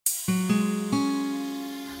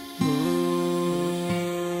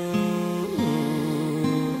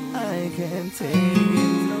can't take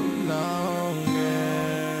it no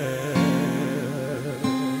longer.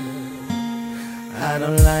 I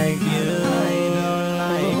don't like you, I don't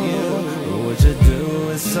like you. What you do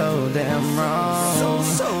is so damn wrong.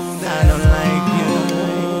 I don't like you.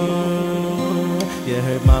 You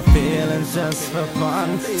hurt my feelings just for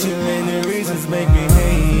fun. Too many reasons make me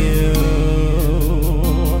hate you,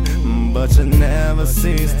 but you never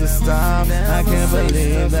cease to stop. I can't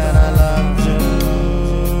believe that I loved you.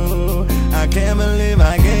 I can't believe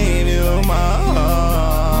I gave you my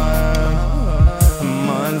heart.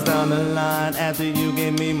 Months down the line after you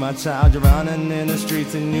gave me my child, you're running in the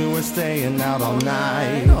streets and you were staying out all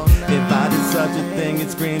night. If I did such a thing, you'd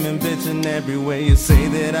screaming, bitching every way. You say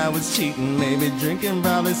that I was cheating, maybe drinking,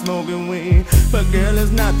 probably smoking weed. But girl, it's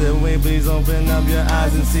not that way. Please open up your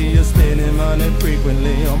eyes and see you're spending money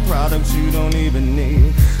frequently on products you don't even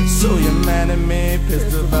need. So you're mad at me,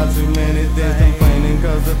 pissed about too many days, complaining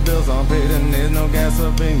cause the bills aren't paid and there's no gas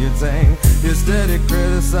up in your tank. You're steady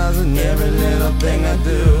criticizing every little thing I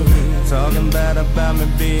do, talking bad about me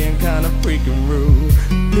being kinda freaking rude.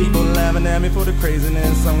 People laughing at me for the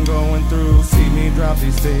craziness I'm going through. See me drop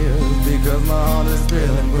these tears because my heart is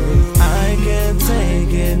feeling bruised. I can't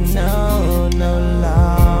take it no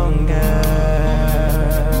longer.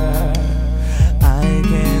 I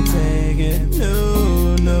can't take it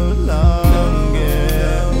no longer.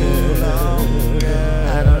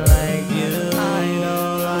 I don't like you, I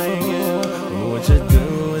don't like you. What you do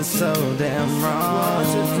is so damn wrong.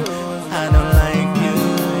 I don't like you.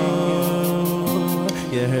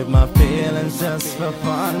 You hurt my feelings just for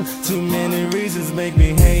fun. Too many reasons make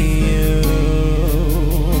me hate you,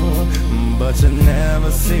 but you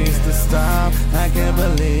never cease to stop. I can't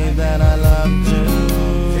believe that I loved you.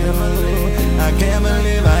 I can't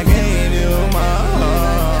believe I gave you my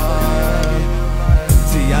heart.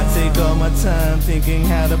 See, I take all my time thinking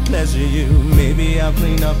how to pleasure you. Maybe I'll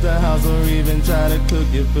clean up the house or even try to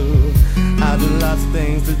cook your food. I do lots of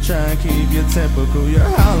things to try and keep your temper cool. You're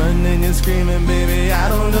hollering and you're screaming, baby, I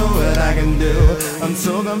don't know what I can do. I'm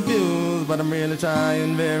so confused, but I'm really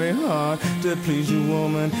trying very hard to please you,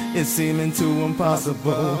 woman. It's seeming too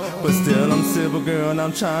impossible, but still I'm civil, girl, and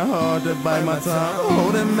I'm trying hard to bite my tongue,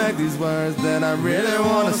 holding back these words that I really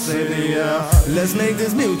wanna say to you. Let's make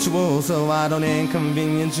this mutual so I don't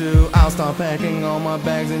inconvenience you. I'll start packing all my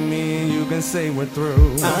bags and me and you can say we're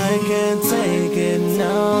through. I can't take it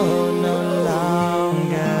no longer.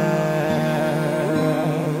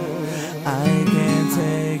 I can't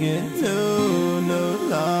take it no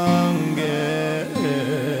longer.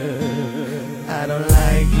 I don't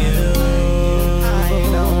like you. I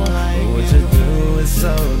don't like what you do is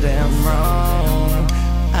so damn wrong.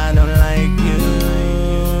 I don't like you.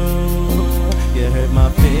 You hurt my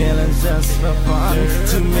feelings just for fun.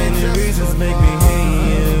 Too many reasons make me hate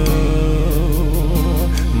you,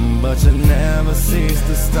 but you never cease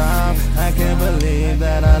to stop. I can't believe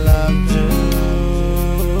that I loved you.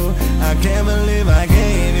 I can't believe I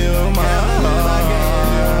gave you my heart.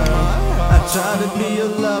 I tried to be your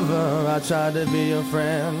lover, I tried to be your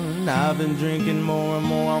friend. I've been drinking more and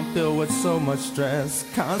more, I'm filled with so much stress.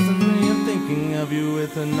 Constantly I'm thinking of you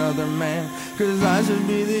with another man, cause I should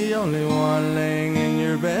be the only one laying in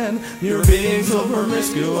your bed. You're being so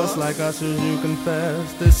promiscuous, like I should you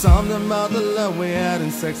confess. There's something about the love we had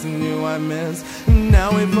and sex and you I miss.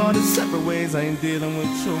 Now we parted separate ways, I ain't dealing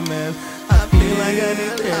with your mess. I feel like I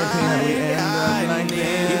need therapy, how we end up like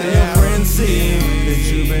this. Even your friends see that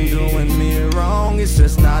you've been doing me wrong. It's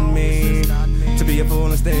just not me to be a fool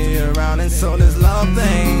and stay around. And so this love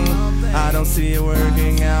thing, I don't see it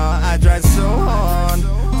working out. I tried so hard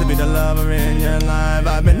to be the lover in your life.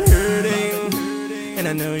 I've been hurting, and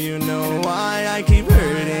I know you know why I keep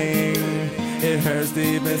hurting. It hurts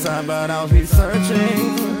deep inside, but I'll keep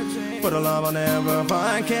searching for the love I'll never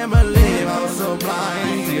find. Can't believe I'm so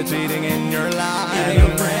blind to you cheating in your life. Even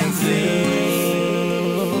your friends see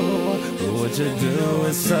what you do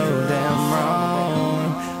is so damn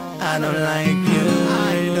wrong. I don't like you,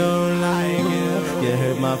 I don't like you. You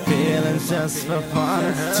hurt my feelings just for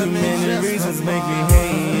fun. Too many reasons make me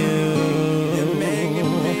hate you,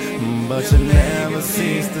 but you never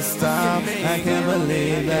cease to stop. I can't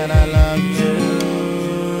believe that I loved you.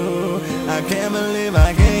 I can't believe I